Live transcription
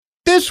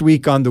This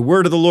week on The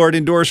Word of the Lord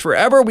Endures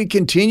Forever, we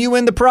continue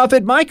in the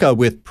prophet Micah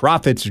with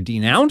prophets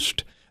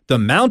denounced, the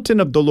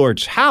mountain of the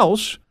Lord's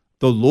house,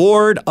 the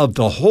Lord of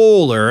the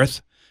whole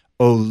earth,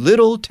 O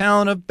little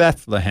town of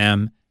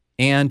Bethlehem,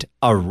 and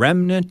a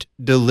remnant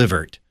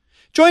delivered.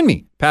 Join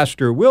me,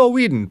 Pastor Will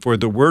Whedon, for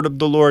The Word of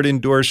the Lord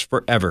Endures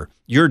Forever,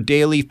 your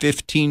daily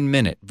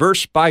 15-minute,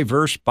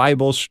 verse-by-verse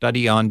Bible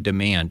study on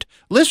demand.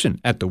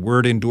 Listen at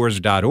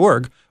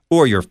thewordendures.org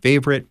or your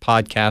favorite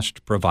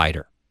podcast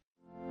provider.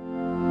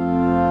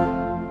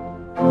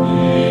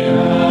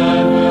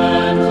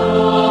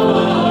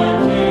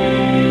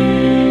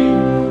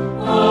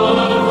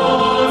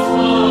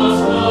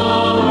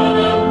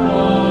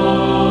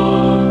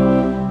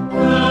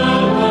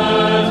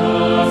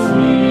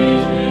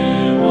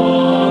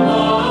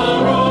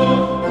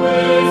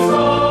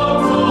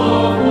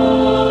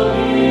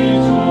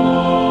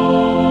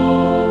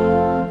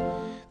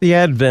 The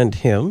Advent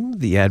hymn,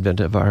 the advent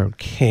of our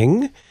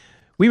King.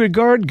 We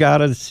regard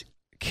God as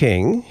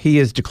King. He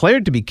is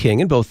declared to be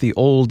King in both the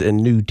Old and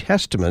New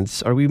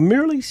Testaments. Are we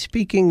merely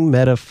speaking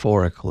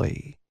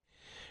metaphorically?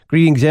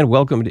 Greetings and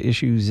welcome to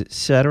Issues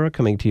Etc.,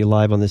 coming to you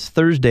live on this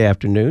Thursday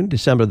afternoon,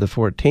 December the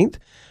 14th.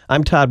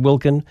 I'm Todd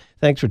Wilkin.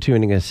 Thanks for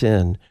tuning us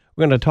in.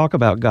 We're going to talk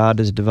about God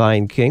as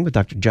Divine King with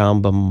Dr.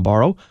 John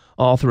Bombaro,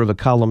 author of a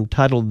column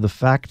titled The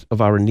Fact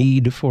of Our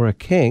Need for a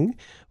King.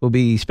 We'll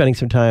be spending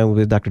some time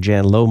with Dr.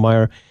 Jan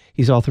Lohmeyer.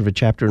 He's author of a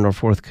chapter in our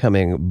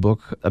forthcoming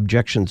book,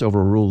 Objections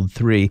Overruled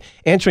 3,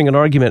 answering an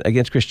argument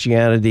against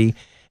Christianity.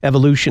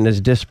 Evolution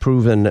has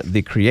disproven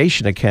the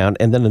creation account.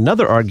 And then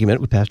another argument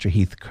with Pastor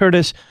Heath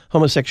Curtis.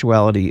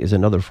 Homosexuality is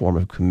another form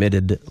of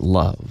committed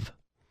love.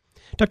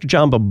 Dr.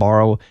 John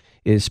Bombaro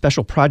is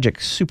Special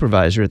Projects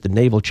Supervisor at the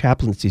Naval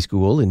Chaplaincy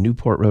School in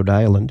Newport, Rhode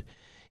Island.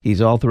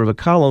 He's author of a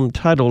column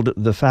titled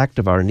The Fact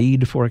of Our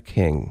Need for a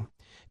King.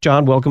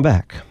 John, welcome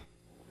back.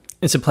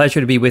 It's a pleasure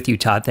to be with you,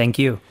 Todd. Thank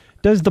you.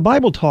 Does the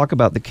Bible talk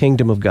about the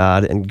kingdom of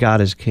God and God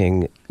as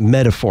King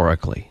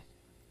metaphorically?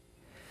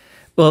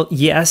 Well,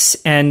 yes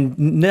and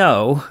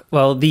no.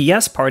 Well, the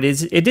yes part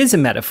is it is a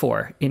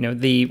metaphor. You know,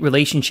 the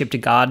relationship to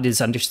God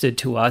is understood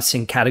to us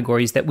in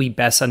categories that we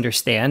best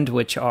understand,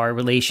 which are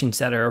relations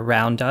that are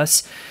around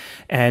us,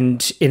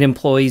 and it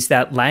employs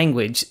that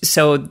language.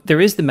 So there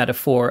is the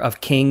metaphor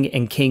of king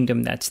and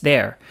kingdom that's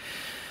there.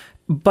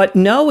 But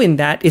no, in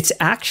that it's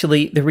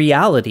actually the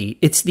reality.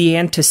 It's the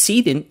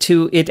antecedent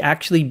to it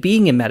actually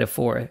being a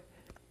metaphor.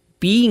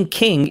 Being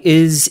king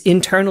is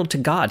internal to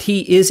God.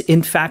 He is,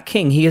 in fact,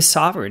 king. He is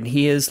sovereign.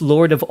 He is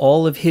Lord of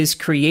all of his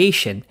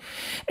creation.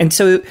 And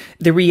so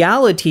the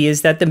reality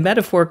is that the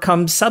metaphor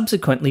comes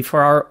subsequently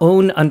for our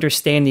own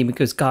understanding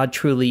because God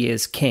truly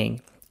is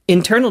king.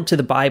 Internal to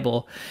the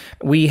Bible,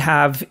 we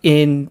have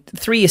in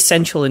three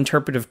essential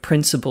interpretive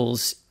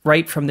principles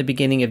right from the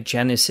beginning of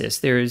Genesis.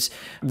 There's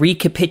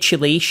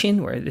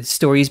recapitulation, where the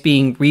story is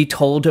being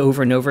retold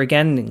over and over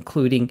again,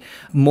 including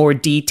more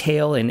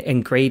detail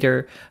and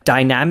greater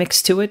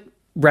dynamics to it.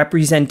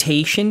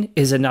 Representation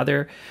is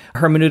another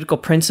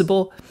hermeneutical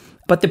principle.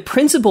 But the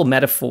principal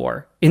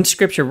metaphor in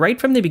Scripture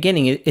right from the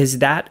beginning is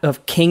that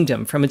of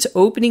kingdom. From its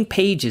opening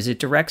pages, it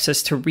directs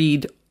us to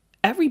read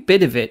every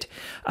bit of it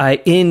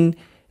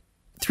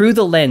through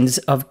the lens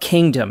of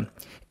kingdom.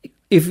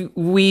 If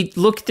we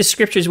look at the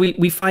Scriptures,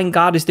 we find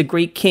God as the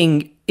great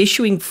king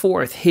issuing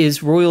forth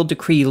his royal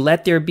decree,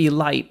 let there be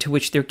light, to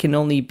which there can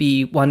only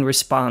be one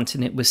response,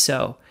 and it was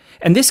so.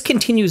 And this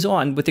continues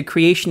on with the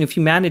creation of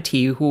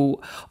humanity who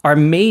are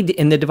made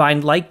in the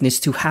divine likeness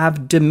to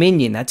have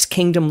dominion. That's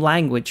kingdom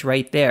language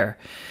right there.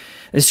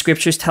 The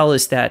Scriptures tell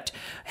us that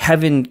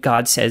heaven,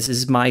 God says,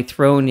 is my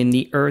throne and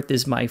the earth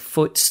is my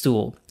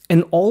footstool.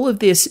 And all of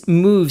this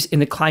moves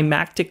in a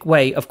climactic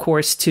way, of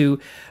course, to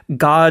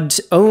God's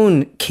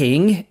own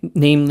king,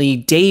 namely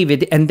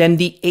David, and then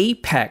the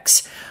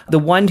apex, the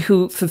one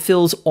who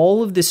fulfills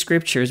all of the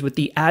Scriptures with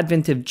the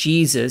advent of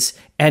Jesus,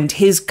 and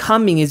his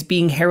coming is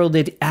being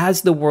heralded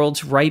as the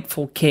world's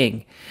rightful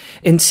king.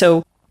 And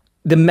so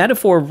the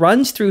metaphor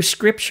runs through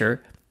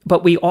Scripture,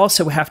 but we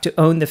also have to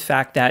own the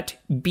fact that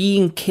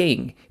being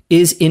king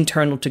is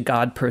internal to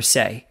God per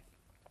se.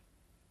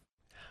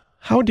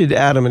 How did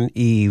Adam and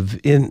Eve,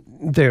 in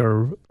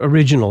their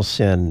original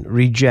sin,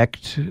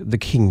 reject the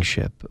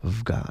kingship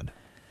of God?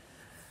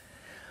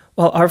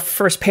 Well, our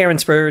first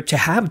parents were to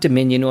have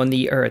dominion on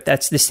the earth.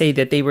 That's to say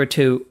that they were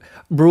to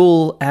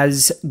rule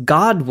as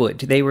God would.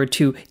 They were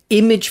to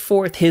image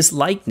forth his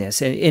likeness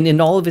and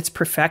in all of its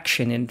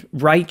perfection and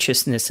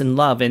righteousness and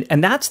love.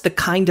 And that's the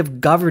kind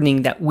of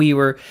governing that we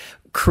were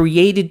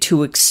created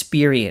to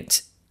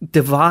experience.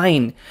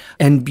 Divine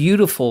and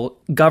beautiful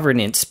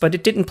governance, but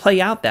it didn't play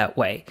out that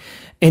way.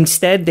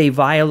 Instead, they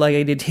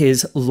violated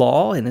his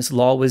law, and his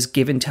law was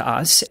given to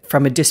us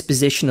from a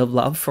disposition of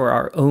love for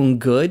our own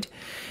good.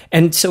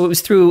 And so it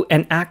was through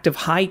an act of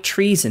high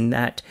treason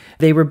that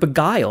they were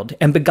beguiled,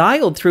 and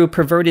beguiled through a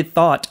perverted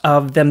thought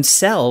of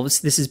themselves.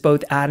 This is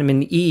both Adam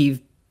and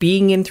Eve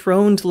being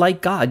enthroned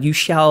like God. You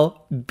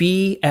shall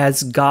be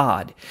as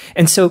God.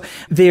 And so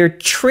they're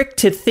tricked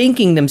to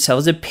thinking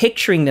themselves, of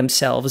picturing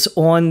themselves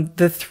on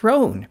the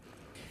throne.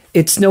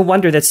 It's no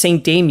wonder that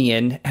St.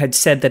 Damien had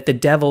said that the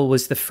devil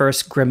was the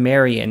first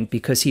grammarian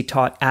because he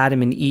taught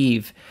Adam and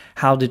Eve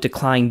how to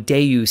decline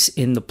deus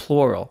in the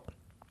plural.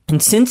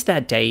 And since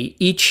that day,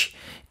 each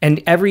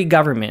and every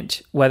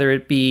government, whether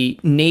it be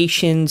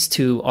nations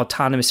to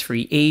autonomous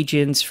free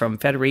agents, from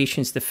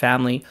federations to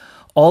family,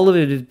 all of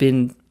it has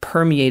been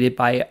permeated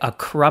by a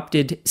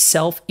corrupted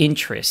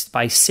self-interest,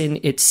 by sin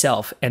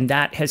itself, and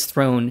that has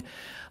thrown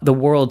the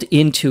world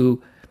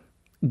into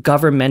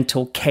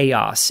governmental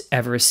chaos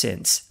ever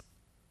since.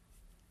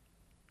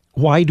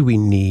 Why do we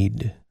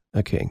need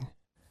a king?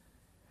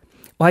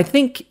 Well, I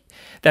think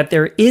that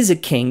there is a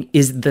king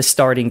is the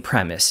starting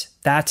premise.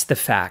 That's the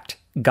fact.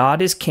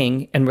 God is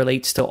king and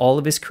relates to all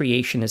of his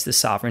creation as the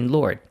sovereign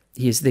Lord.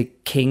 He is the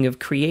king of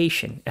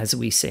creation, as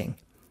we sing.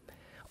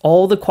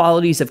 All the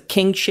qualities of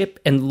kingship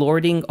and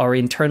lording are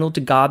internal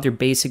to God. They're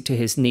basic to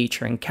his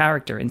nature and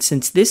character. And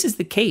since this is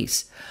the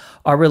case,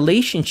 our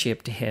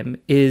relationship to him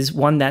is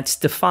one that's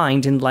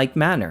defined in like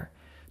manner.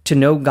 To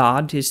know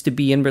God is to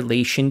be in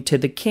relation to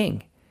the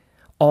king.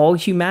 All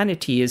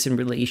humanity is in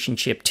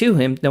relationship to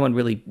him. No one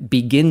really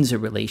begins a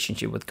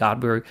relationship with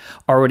God. We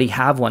already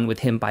have one with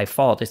him by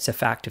fault. It's a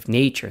fact of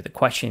nature. The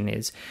question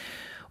is,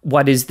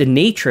 what is the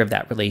nature of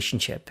that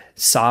relationship?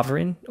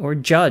 Sovereign or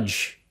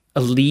judge?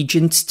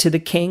 Allegiance to the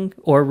king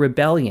or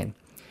rebellion?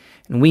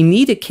 And we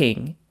need a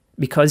king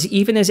because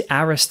even as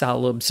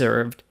Aristotle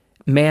observed,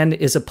 man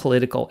is a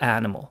political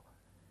animal.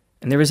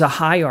 And there is a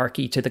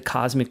hierarchy to the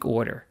cosmic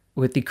order,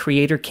 with the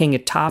creator king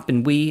at top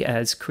and we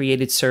as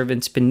created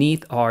servants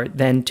beneath are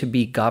then to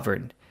be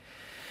governed.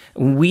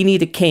 We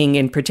need a king,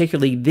 and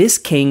particularly this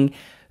king,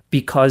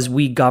 because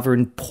we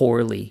govern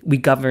poorly. We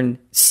govern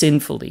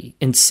sinfully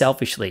and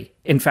selfishly.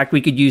 In fact,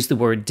 we could use the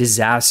word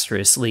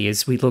disastrously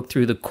as we look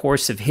through the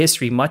course of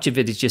history. Much of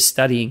it is just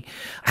studying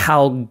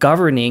how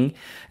governing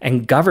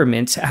and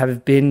governments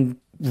have been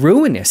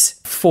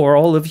ruinous for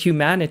all of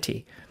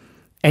humanity.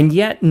 And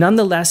yet,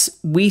 nonetheless,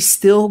 we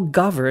still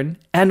govern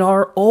and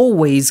are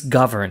always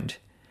governed.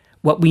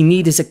 What we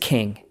need is a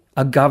king,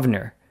 a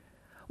governor,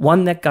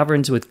 one that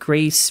governs with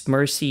grace,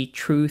 mercy,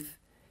 truth,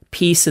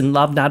 peace, and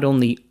love, not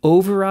only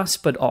over us,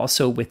 but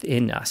also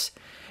within us.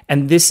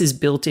 And this is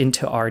built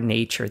into our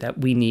nature, that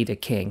we need a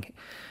king.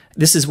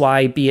 This is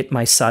why, be it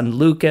my son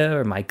Luca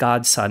or my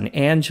godson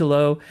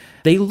Angelo,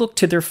 they look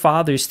to their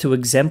fathers to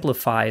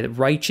exemplify the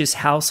righteous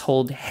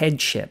household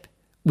headship.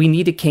 We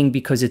need a king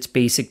because it's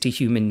basic to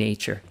human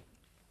nature.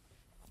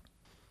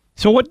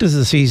 So what does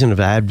the season of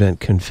Advent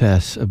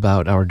confess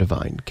about our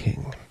divine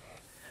King?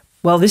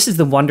 Well, this is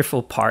the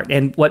wonderful part,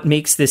 and what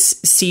makes this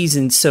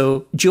season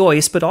so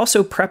joyous, but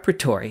also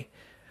preparatory.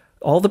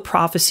 All the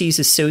prophecies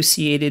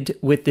associated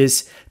with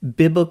this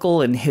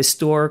biblical and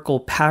historical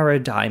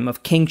paradigm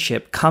of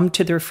kingship come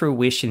to their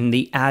fruition in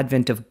the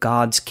advent of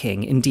God's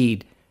King,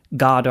 indeed,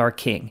 God our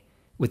King,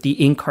 with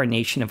the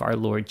incarnation of our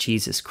Lord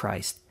Jesus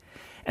Christ.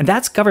 And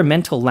that's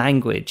governmental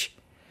language.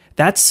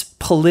 That's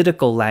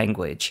political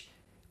language.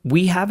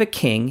 We have a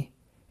king,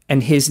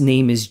 and his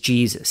name is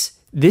Jesus.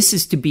 This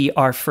is to be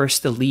our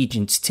first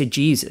allegiance to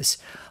Jesus,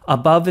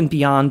 above and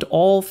beyond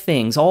all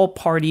things, all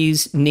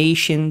parties,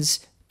 nations,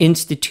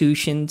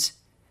 institutions.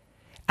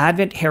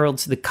 Advent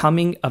heralds the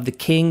coming of the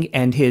king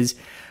and his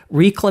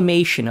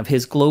reclamation of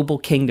his global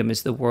kingdom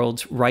as the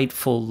world's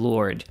rightful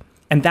Lord.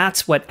 And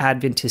that's what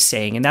Advent is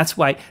saying, and that's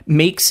why it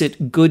makes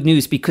it good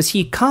news, because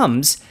he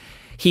comes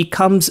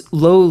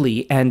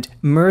lowly and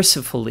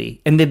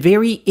mercifully. And the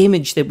very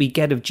image that we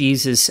get of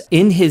Jesus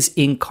in his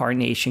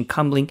incarnation,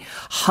 coming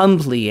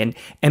humbly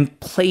and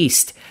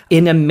placed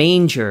in a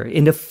manger,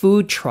 in a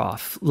food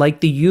trough,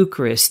 like the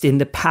Eucharist, in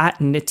the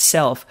paten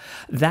itself,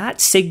 that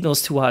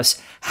signals to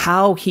us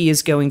how he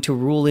is going to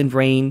rule and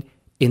reign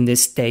in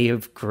this day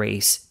of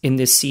grace, in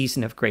this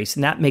season of grace.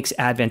 And that makes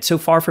Advent, so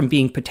far from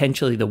being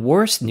potentially the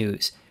worst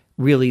news,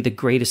 really the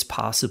greatest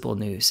possible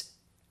news.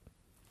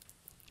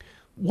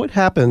 What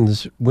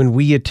happens when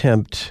we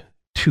attempt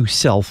to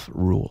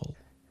self-rule?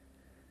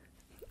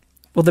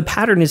 Well, the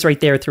pattern is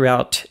right there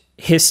throughout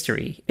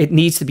history. It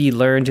needs to be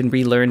learned and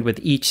relearned with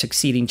each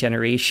succeeding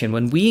generation.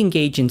 When we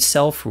engage in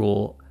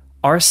self-rule,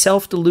 our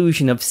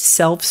self-delusion of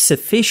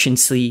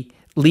self-sufficiency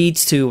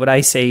leads to what I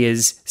say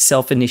is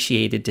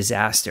self-initiated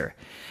disaster.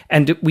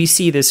 And we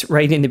see this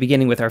right in the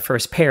beginning with our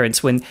first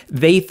parents, when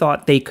they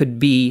thought they could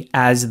be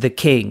as the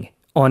king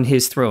on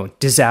his throne.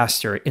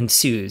 Disaster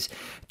ensues.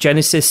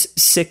 Genesis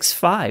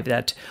 6:5,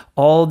 that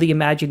all the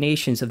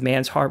imaginations of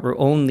man's heart were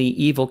only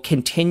evil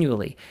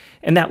continually.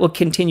 And that will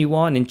continue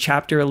on in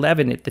chapter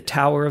 11 at the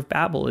Tower of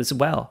Babel as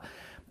well.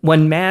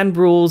 When man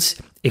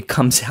rules, it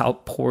comes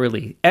out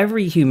poorly.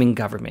 Every human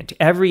government,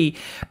 every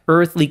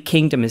earthly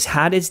kingdom has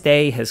had its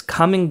day, has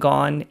come and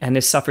gone, and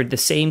has suffered the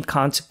same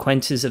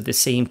consequences of the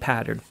same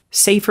pattern,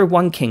 save for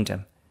one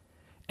kingdom,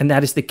 and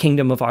that is the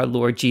kingdom of our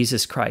Lord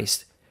Jesus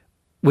Christ,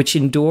 which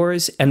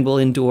endures and will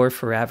endure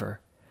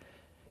forever.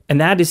 And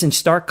that is in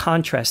stark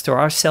contrast to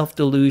our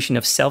self-delusion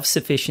of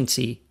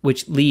self-sufficiency,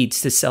 which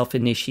leads to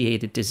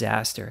self-initiated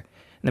disaster.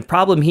 And the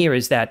problem here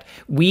is that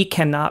we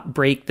cannot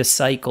break the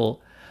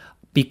cycle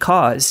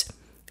because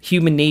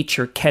Human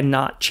nature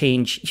cannot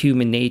change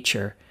human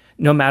nature.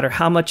 No matter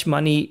how much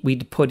money we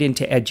put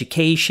into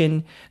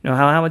education, no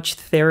matter how much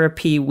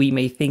therapy we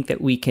may think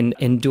that we can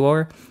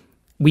endure,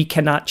 we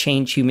cannot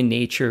change human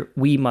nature.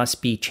 We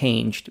must be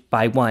changed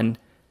by one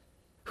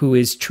who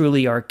is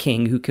truly our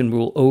King, who can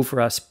rule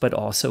over us, but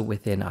also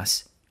within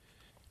us.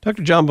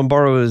 Dr. John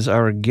Bombaro is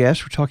our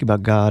guest. We're talking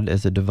about God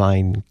as a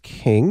divine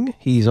king.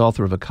 He's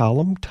author of a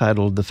column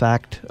titled The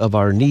Fact of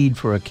Our Need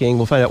for a King.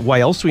 We'll find out why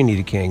else we need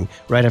a king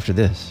right after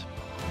this.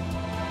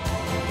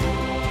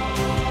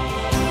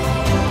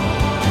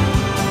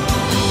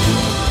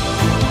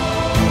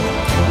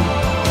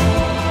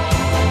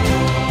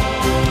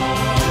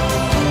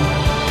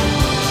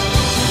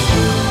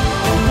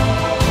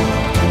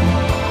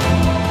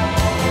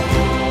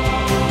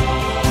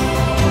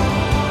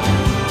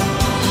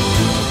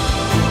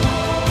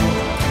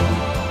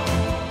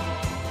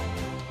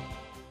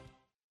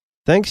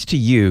 Thanks to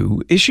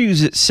you,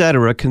 Issues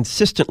Etc.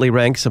 consistently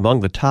ranks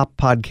among the top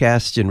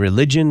podcasts in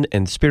religion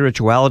and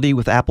spirituality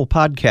with Apple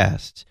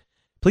Podcasts.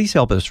 Please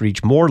help us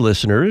reach more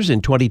listeners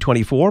in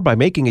 2024 by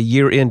making a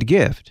year-end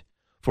gift.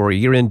 For a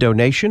year-end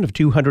donation of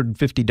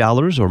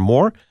 $250 or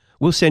more,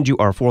 we'll send you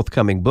our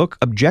forthcoming book,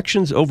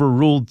 Objections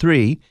Overruled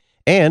 3,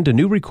 and a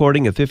new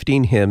recording of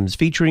 15 hymns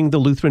featuring the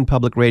Lutheran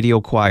Public Radio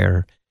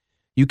Choir.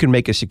 You can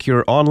make a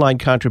secure online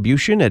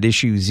contribution at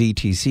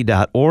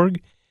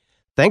issuesetc.org.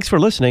 Thanks for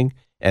listening.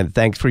 And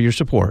thanks for your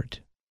support.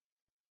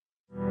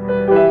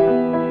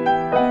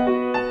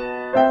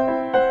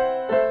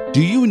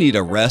 Do you need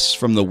a rest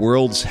from the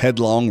world's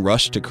headlong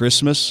rush to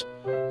Christmas?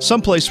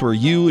 Someplace where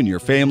you and your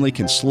family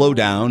can slow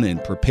down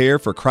and prepare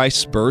for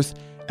Christ's birth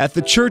at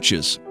the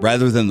church's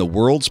rather than the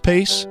world's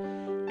pace?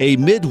 A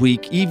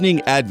midweek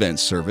evening Advent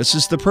service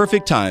is the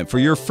perfect time for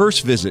your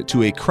first visit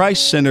to a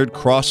Christ-centered,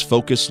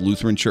 cross-focused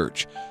Lutheran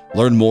church.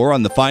 Learn more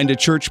on the Find a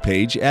Church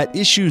page at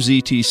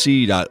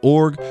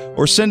issuesetc.org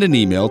or send an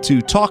email to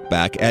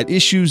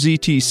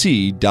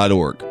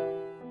talkback@issuesetc.org.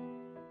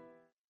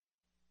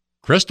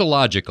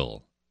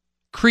 Christological,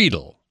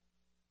 creedal,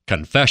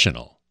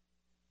 confessional.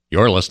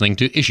 You're listening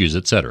to Issues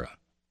Etc.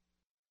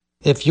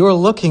 If you're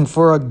looking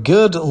for a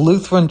good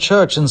Lutheran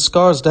church in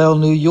Scarsdale,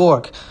 New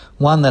York,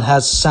 one that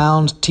has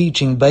sound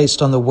teaching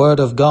based on the Word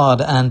of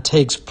God and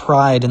takes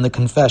pride in the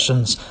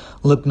confessions,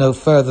 look no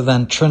further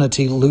than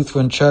Trinity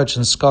Lutheran Church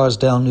in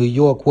Scarsdale, New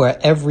York, where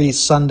every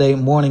Sunday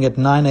morning at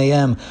 9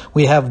 a.m.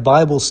 we have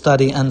Bible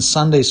study and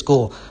Sunday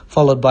school,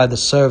 followed by the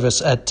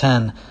service at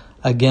 10.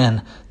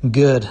 Again,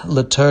 good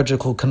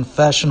liturgical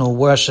confessional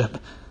worship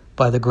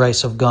by the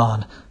grace of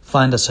God.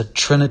 Find us at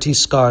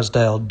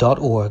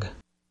trinityscarsdale.org.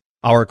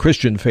 Our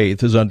Christian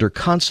faith is under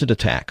constant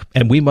attack,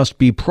 and we must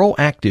be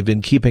proactive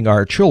in keeping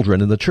our children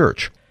in the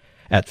church.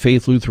 At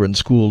Faith Lutheran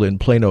School in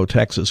Plano,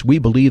 Texas, we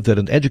believe that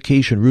an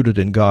education rooted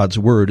in God's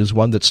Word is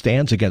one that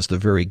stands against the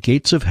very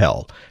gates of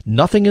hell.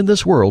 Nothing in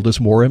this world is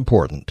more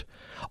important.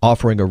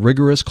 Offering a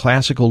rigorous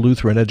classical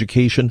Lutheran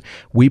education,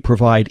 we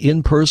provide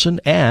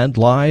in-person and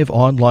live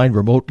online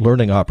remote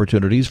learning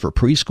opportunities for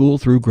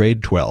preschool through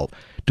grade 12.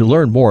 To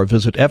learn more,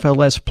 visit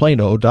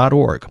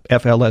flsplano.org,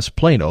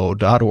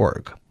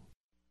 flsplano.org.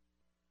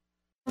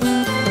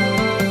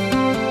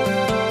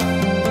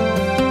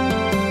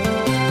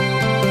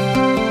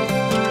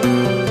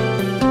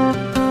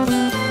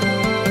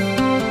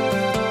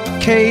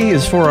 K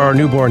is for our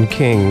newborn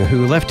King,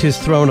 who left his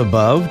throne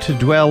above to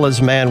dwell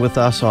as man with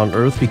us on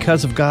earth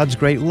because of God's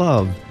great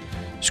love.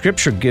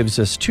 Scripture gives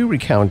us two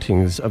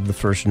recountings of the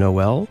first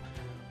Noel.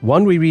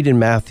 One we read in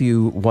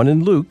Matthew, one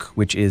in Luke,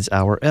 which is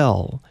our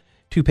L.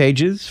 2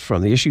 pages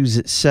from the Issues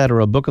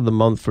Etc. Book of the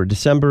Month for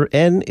December.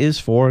 N is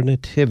for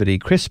Nativity,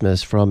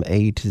 Christmas from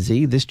A to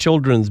Z. This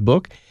children's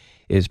book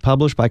is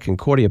published by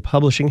Concordia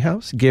Publishing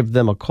House. Give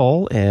them a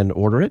call and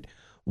order it.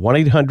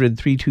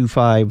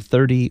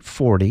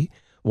 1-800-325-3040.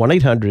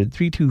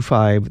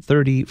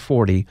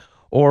 1-800-325-3040,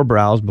 or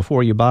browse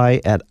before you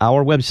buy at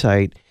our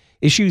website,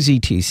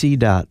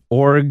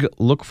 issuesetc.org.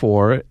 Look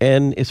for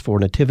N is for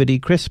Nativity,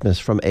 Christmas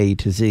from A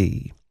to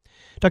Z.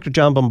 Dr.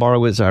 John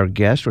Bombaro is our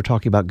guest. We're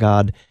talking about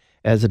God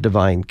as a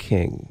divine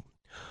king.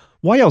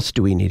 Why else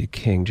do we need a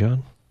king,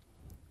 John?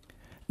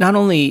 Not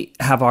only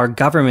have our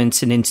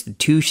governments and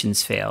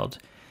institutions failed,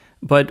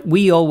 but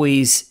we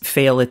always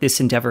fail at this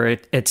endeavor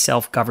at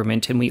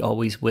self-government, and we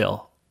always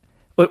will.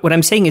 But what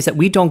I'm saying is that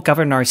we don't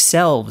govern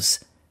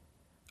ourselves,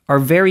 our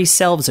very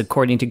selves,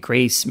 according to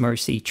grace,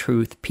 mercy,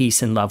 truth,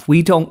 peace, and love.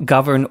 We don't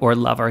govern or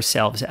love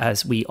ourselves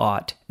as we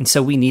ought. And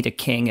so we need a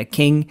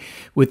king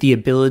with the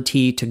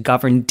ability to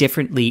govern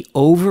differently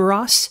over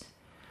us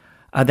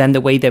than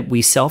the way that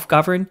we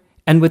self-govern,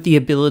 and with the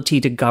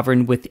ability to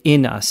govern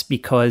within us,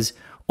 because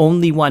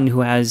only one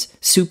who has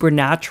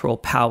supernatural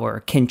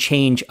power can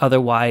change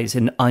otherwise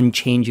an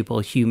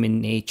unchangeable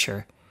human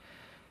nature.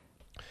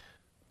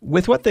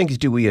 With what things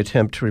do we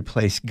attempt to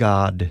replace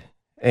God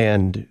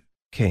and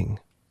King?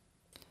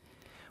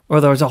 or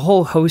there's a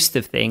whole host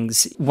of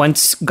things.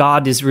 Once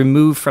God is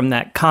removed from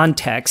that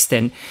context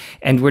and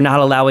we're not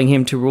allowing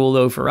him to rule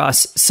over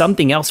us,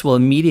 something else will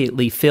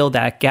immediately fill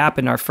that gap.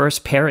 And our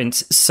first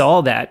parents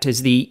saw that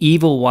as the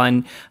evil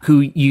one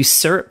who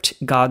usurped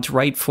God's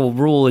rightful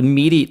rule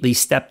immediately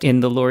stepped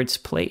in the Lord's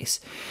place.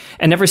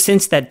 And ever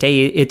since that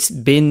day, it's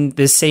been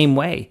the same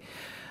way.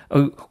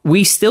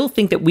 We still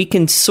think that we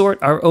can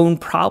sort our own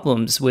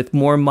problems with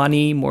more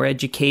money, more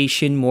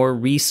education, more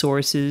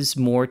resources,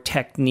 more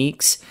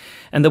techniques.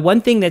 And the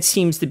one thing that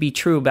seems to be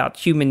true about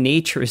human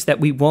nature is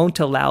that we won't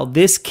allow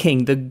this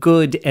king, the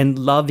good and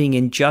loving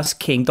and just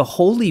king, the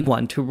holy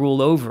one, to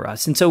rule over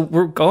us. And so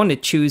we're going to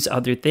choose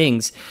other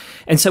things.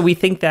 And so we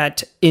think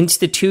that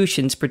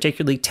institutions,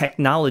 particularly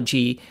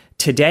technology,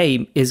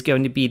 today is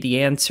going to be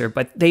the answer,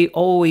 but they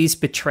always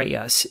betray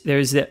us.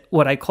 There's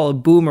what I call a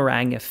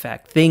boomerang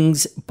effect.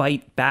 Things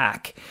bite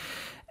back.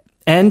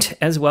 And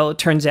as well, it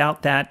turns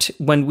out that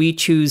when we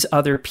choose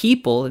other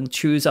people and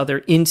choose other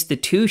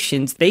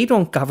institutions, they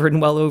don't govern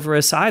well over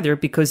us either,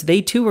 because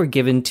they too are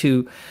given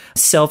to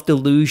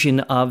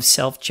self-delusion of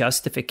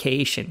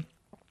self-justification.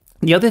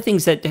 The other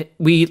things that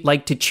we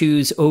like to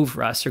choose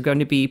over us are going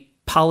to be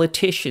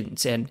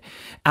politicians and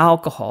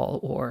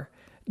alcohol or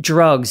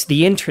drugs,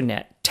 the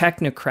internet,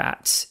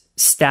 technocrats,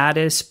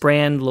 status,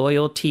 brand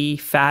loyalty,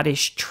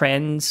 faddish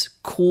trends,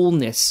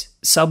 coolness,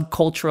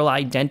 subcultural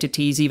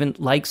identities, even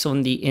likes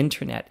on the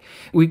internet.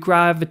 We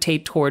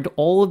gravitate toward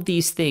all of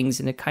these things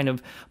in a kind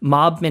of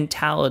mob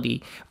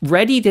mentality,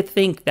 ready to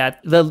think that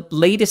the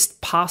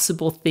latest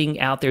possible thing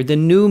out there, the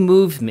new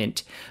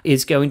movement,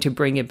 is going to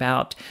bring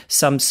about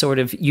some sort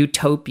of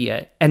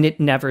utopia, and it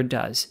never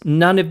does.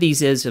 None of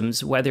these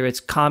isms, whether it's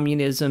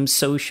communism,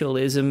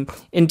 socialism,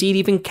 indeed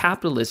even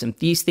capitalism,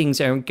 these things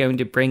aren't going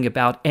to bring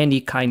about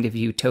any kind of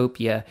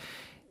utopia.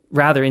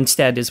 Rather,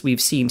 instead, as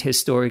we've seen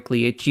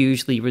historically, it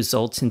usually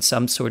results in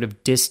some sort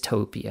of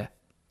dystopia.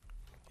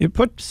 It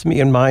puts me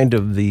in mind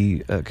of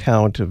the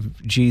account of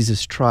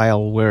Jesus'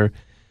 trial where,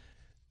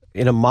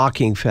 in a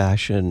mocking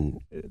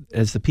fashion,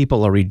 as the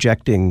people are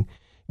rejecting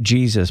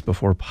Jesus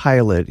before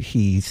Pilate,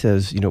 he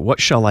says,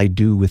 what shall I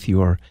do with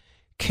your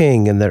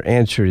king? And their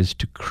answer is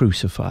to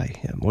crucify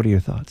him. What are your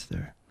thoughts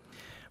there?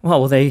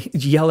 Well, they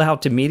yell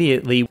out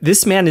immediately,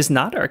 this man is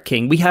not our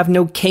king. We have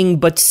no king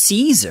but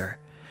Caesar.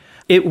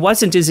 It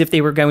wasn't as if they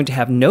were going to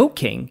have no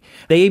king.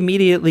 They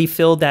immediately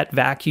filled that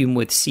vacuum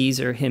with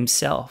Caesar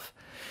himself.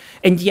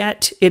 And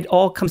yet, it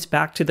all comes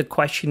back to the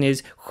question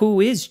is, who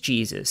is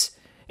Jesus?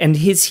 And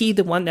is he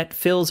the one that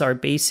fills our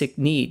basic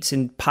needs?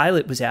 And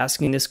Pilate was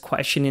asking this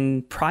question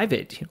in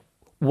private.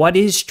 What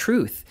is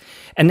truth?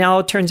 And now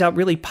it turns out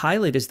really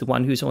Pilate is the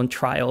one who's on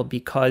trial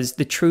because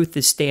the truth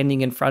is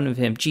standing in front of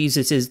him.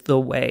 Jesus is the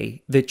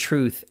way, the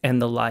truth, and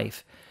the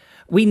life.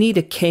 We need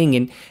a king,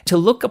 and to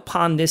look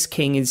upon this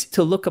king is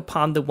to look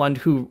upon the one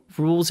who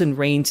rules and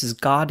reigns as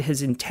God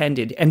has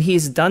intended, and he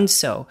has done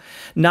so,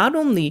 not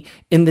only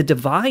in the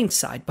divine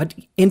side, but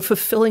in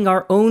fulfilling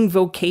our own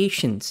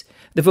vocations,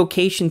 the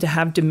vocation to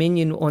have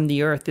dominion on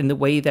the earth in the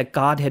way that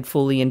God had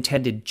fully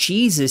intended.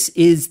 Jesus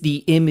is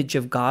the image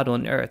of God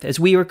on earth. As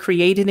we were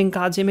created in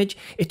God's image,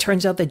 it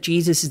turns out that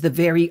Jesus is the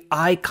very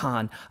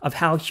icon of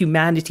how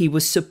humanity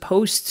was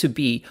supposed to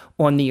be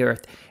on the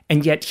earth.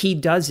 And yet he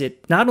does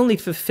it not only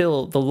to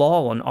fulfill the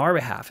law on our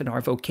behalf and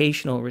our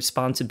vocational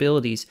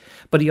responsibilities,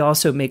 but he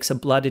also makes a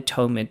blood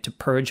atonement to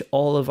purge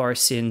all of our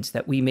sins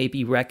that we may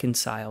be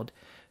reconciled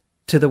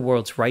to the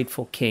world's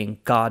rightful king,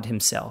 God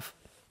himself.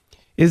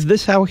 Is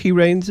this how he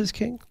reigns as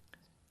king?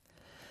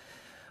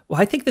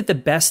 Well, I think that the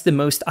best, the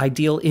most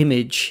ideal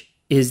image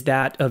is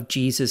that of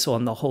Jesus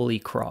on the Holy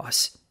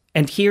Cross.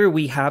 And here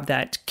we have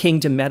that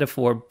kingdom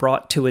metaphor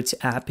brought to its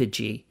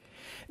apogee.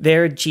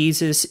 There,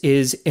 Jesus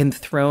is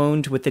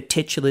enthroned with the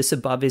titulus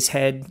above his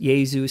head,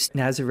 Jesus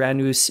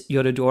Nazarenus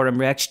Iodorum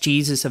Rex,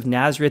 Jesus of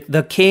Nazareth,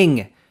 the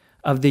King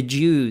of the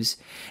Jews.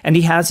 And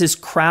he has his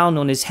crown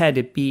on his head,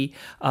 it be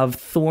of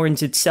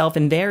thorns itself.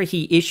 And there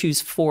he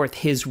issues forth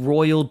his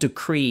royal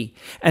decree.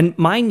 And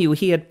mind you,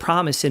 he had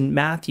promised in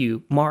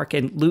Matthew, Mark,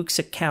 and Luke's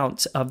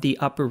accounts of the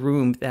upper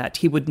room that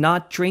he would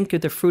not drink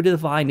of the fruit of the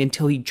vine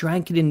until he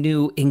drank it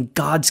anew in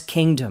God's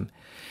kingdom.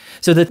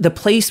 So that the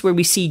place where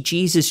we see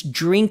Jesus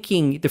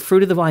drinking the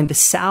fruit of the vine, the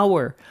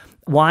sour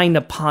wine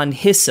upon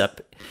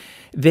hyssop,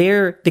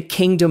 there the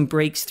kingdom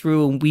breaks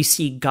through and we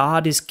see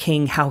God as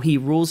king, how he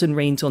rules and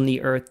reigns on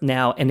the earth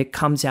now. And it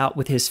comes out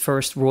with his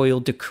first royal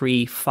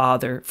decree,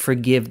 Father,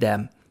 forgive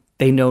them.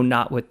 They know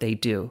not what they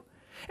do.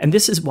 And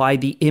this is why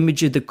the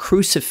image of the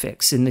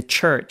crucifix in the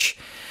church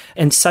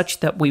and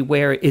such that we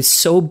wear is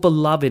so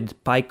beloved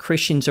by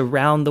Christians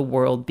around the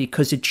world,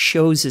 because it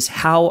shows us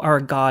how our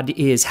God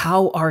is,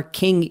 how our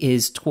King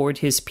is toward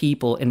his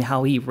people, and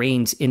how he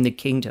reigns in the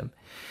kingdom.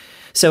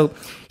 So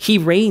he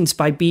reigns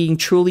by being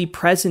truly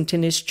present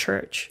in his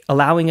church,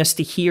 allowing us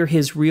to hear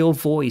his real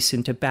voice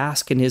and to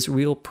bask in his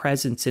real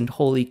presence in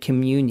Holy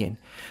Communion.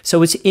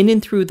 So it's in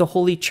and through the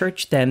Holy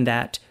Church then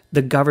that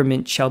the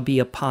government shall be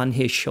upon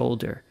his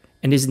shoulder.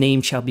 And his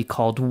name shall be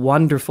called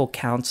Wonderful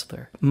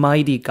Counselor,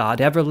 Mighty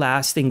God,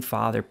 Everlasting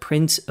Father,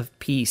 Prince of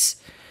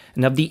Peace.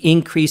 and of the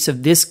increase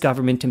of this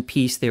government and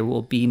peace there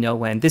will be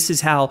no end. This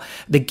is how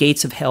the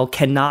gates of hell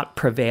cannot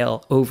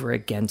prevail over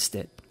against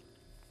it.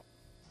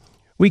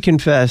 We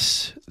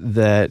confess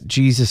that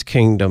Jesus'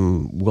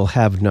 kingdom will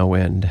have no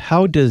end.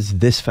 How does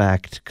this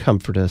fact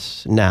comfort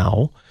us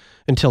now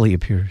until he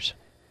appears?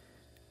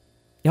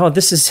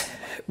 This is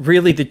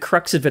really the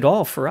crux of it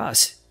all for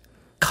us.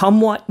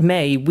 Come what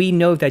may, we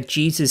know that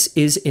Jesus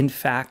is in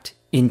fact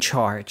in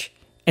charge,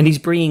 and he's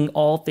bringing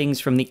all things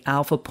from the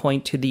alpha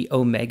point to the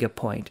omega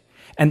point,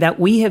 and that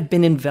we have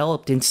been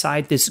enveloped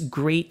inside this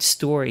great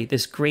story,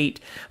 this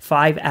great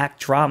 5-act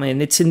drama,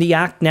 and it's in the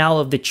act now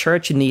of the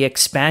church and the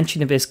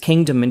expansion of his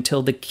kingdom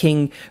until the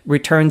king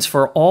returns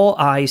for all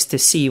eyes to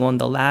see on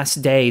the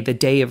last day, the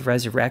day of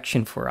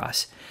resurrection for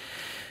us.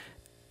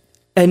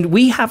 And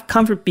we have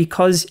comfort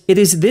because it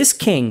is this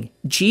king,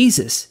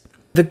 Jesus,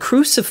 the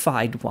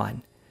crucified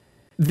one.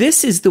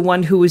 This is the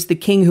one who is the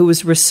king who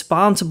is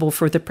responsible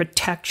for the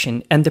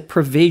protection and the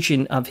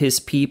provision of his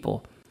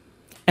people.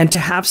 And to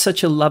have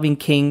such a loving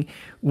king,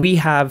 we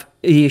have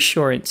the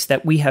assurance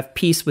that we have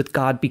peace with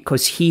God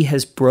because he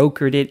has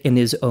brokered it in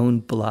his own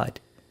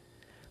blood.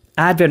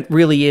 Advent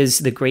really is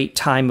the great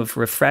time of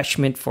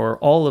refreshment for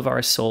all of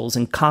our souls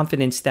and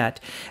confidence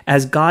that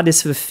as God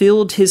has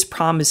fulfilled his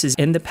promises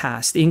in the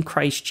past in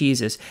Christ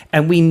Jesus,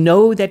 and we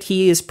know that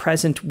he is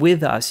present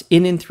with us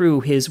in and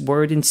through his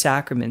word and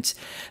sacraments,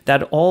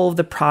 that all of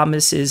the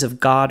promises of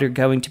God are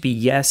going to be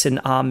yes and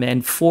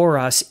amen for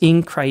us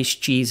in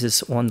Christ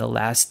Jesus on the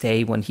last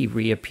day when he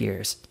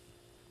reappears.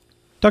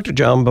 Dr.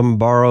 John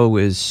Bombaro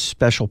is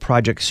Special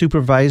Project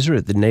Supervisor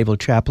at the Naval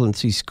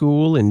Chaplaincy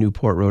School in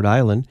Newport, Rhode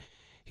Island.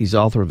 He's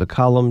author of a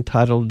column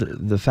titled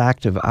The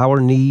Fact of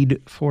Our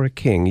Need for a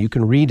King. You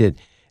can read it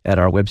at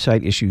our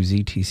website,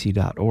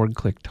 issuesetc.org.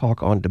 Click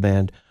Talk on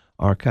Demand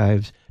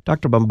Archives.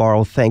 Dr.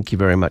 Bombaro, thank you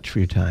very much for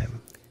your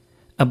time.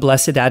 A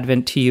blessed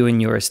Advent to you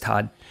and yours,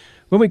 Todd.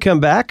 When we come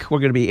back, we're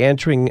going to be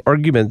answering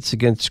arguments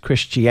against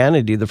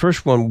Christianity. The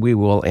first one we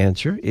will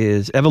answer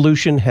is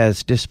Evolution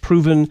Has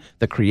Disproven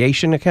the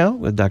Creation account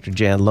with Dr.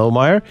 Jan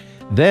Lohmeyer.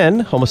 Then,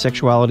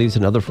 Homosexuality is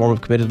Another Form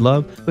of Committed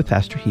Love with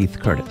Pastor Heath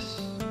Curtis.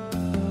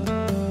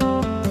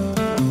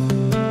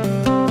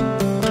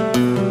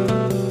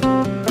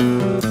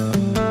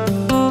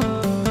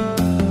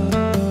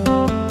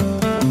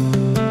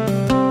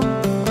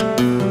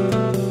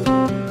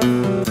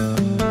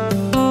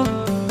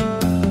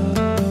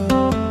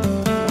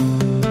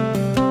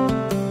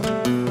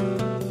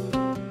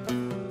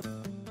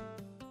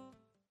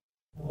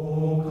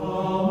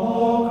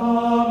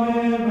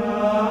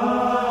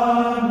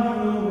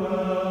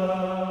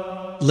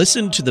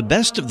 Listen to the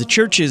best of the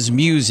church's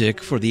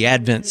music for the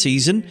Advent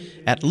season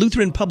at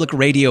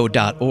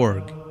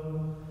LutheranPublicRadio.org.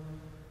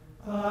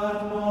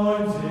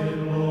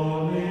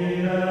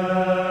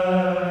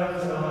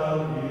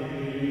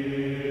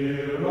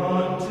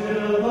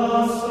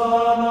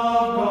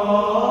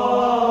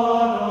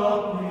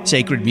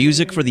 Sacred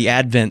music for the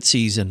Advent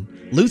season,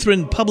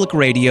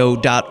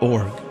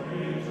 LutheranPublicRadio.org.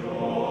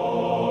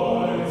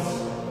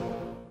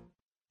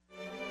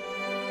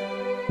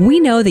 We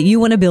know that you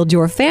want to build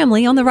your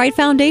family on the right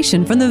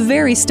foundation from the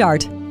very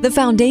start, the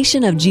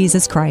foundation of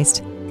Jesus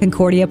Christ.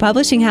 Concordia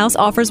Publishing House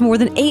offers more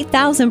than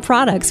 8,000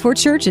 products for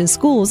churches,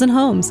 schools, and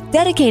homes,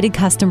 dedicated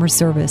customer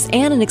service,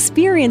 and an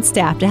experienced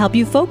staff to help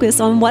you focus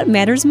on what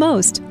matters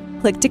most.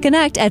 Click to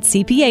connect at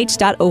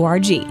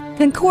cph.org.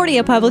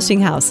 Concordia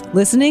Publishing House,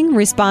 listening,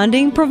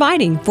 responding,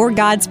 providing for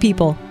God's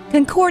people.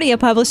 Concordia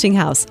Publishing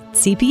House,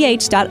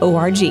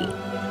 cph.org.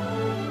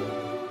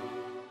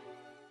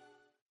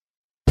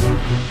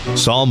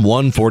 Psalm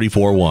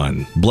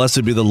 144:1.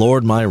 Blessed be the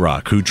Lord my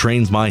rock, who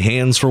trains my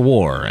hands for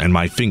war and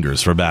my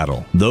fingers for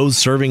battle. Those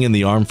serving in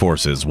the armed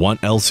forces want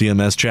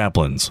LCMS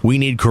chaplains. We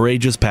need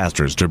courageous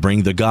pastors to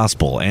bring the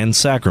gospel and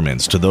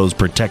sacraments to those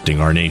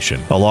protecting our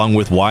nation, along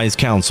with wise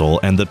counsel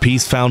and the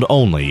peace found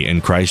only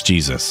in Christ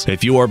Jesus.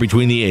 If you are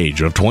between the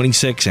age of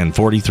 26 and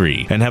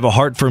 43 and have a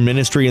heart for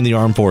ministry in the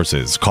armed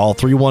forces, call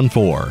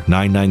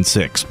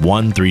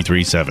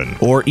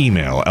 314-996-1337 or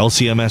email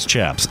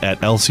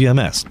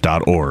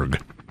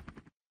lcmschaps@lcms.org.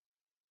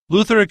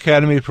 Luther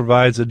Academy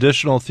provides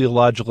additional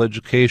theological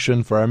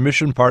education for our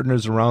mission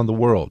partners around the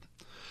world,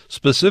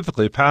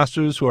 specifically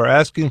pastors who are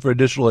asking for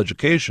additional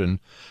education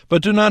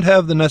but do not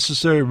have the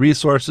necessary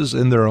resources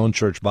in their own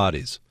church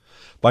bodies.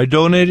 By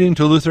donating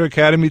to Luther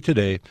Academy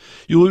today,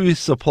 you will be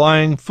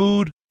supplying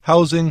food,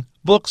 housing,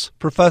 books,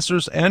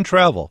 professors, and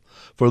travel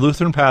for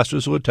Lutheran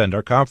pastors who attend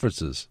our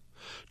conferences.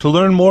 To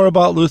learn more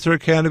about Luther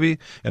Academy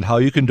and how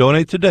you can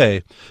donate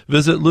today,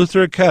 visit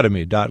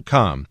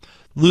lutheracademy.com.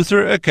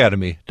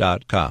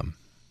 lutheracademy.com.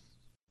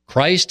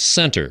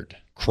 Christ-centered,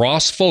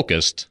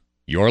 cross-focused,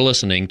 you're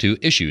listening to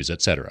Issues,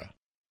 Etc.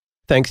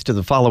 Thanks to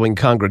the following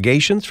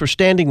congregations for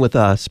standing with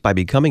us by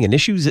becoming an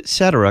Issues,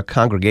 Etc.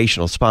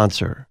 congregational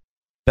sponsor: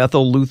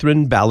 Bethel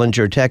Lutheran,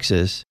 Ballinger,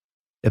 Texas;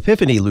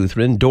 Epiphany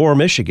Lutheran, Dorr,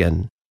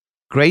 Michigan;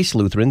 Grace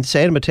Lutheran,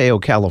 San Mateo,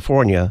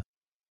 California;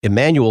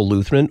 Emmanuel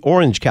Lutheran,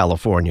 Orange,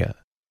 California;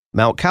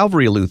 Mount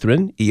Calvary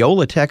Lutheran,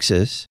 Eola,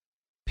 Texas;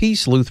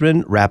 Peace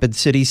Lutheran, Rapid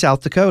City,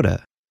 South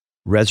Dakota;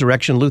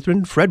 Resurrection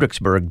Lutheran,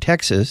 Fredericksburg,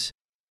 Texas,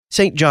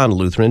 St. John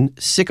Lutheran,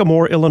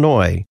 Sycamore,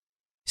 Illinois,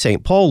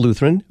 St. Paul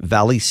Lutheran,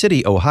 Valley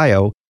City,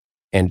 Ohio,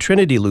 and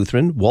Trinity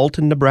Lutheran,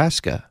 Walton,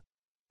 Nebraska.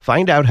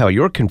 Find out how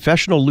your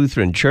confessional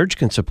Lutheran church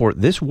can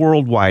support this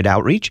worldwide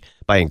outreach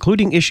by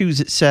including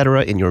Issues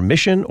Etc. in your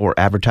mission or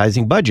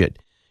advertising budget.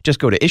 Just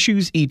go to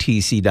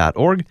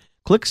issuesetc.org,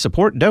 click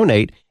Support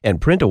Donate, and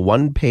print a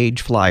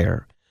one-page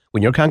flyer.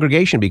 When your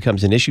congregation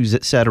becomes an Issues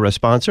Etc.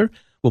 sponsor,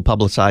 we'll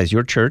publicize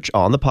your church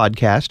on the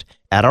podcast,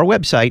 at our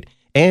website,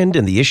 and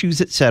in the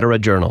Issues Etc.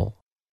 journal.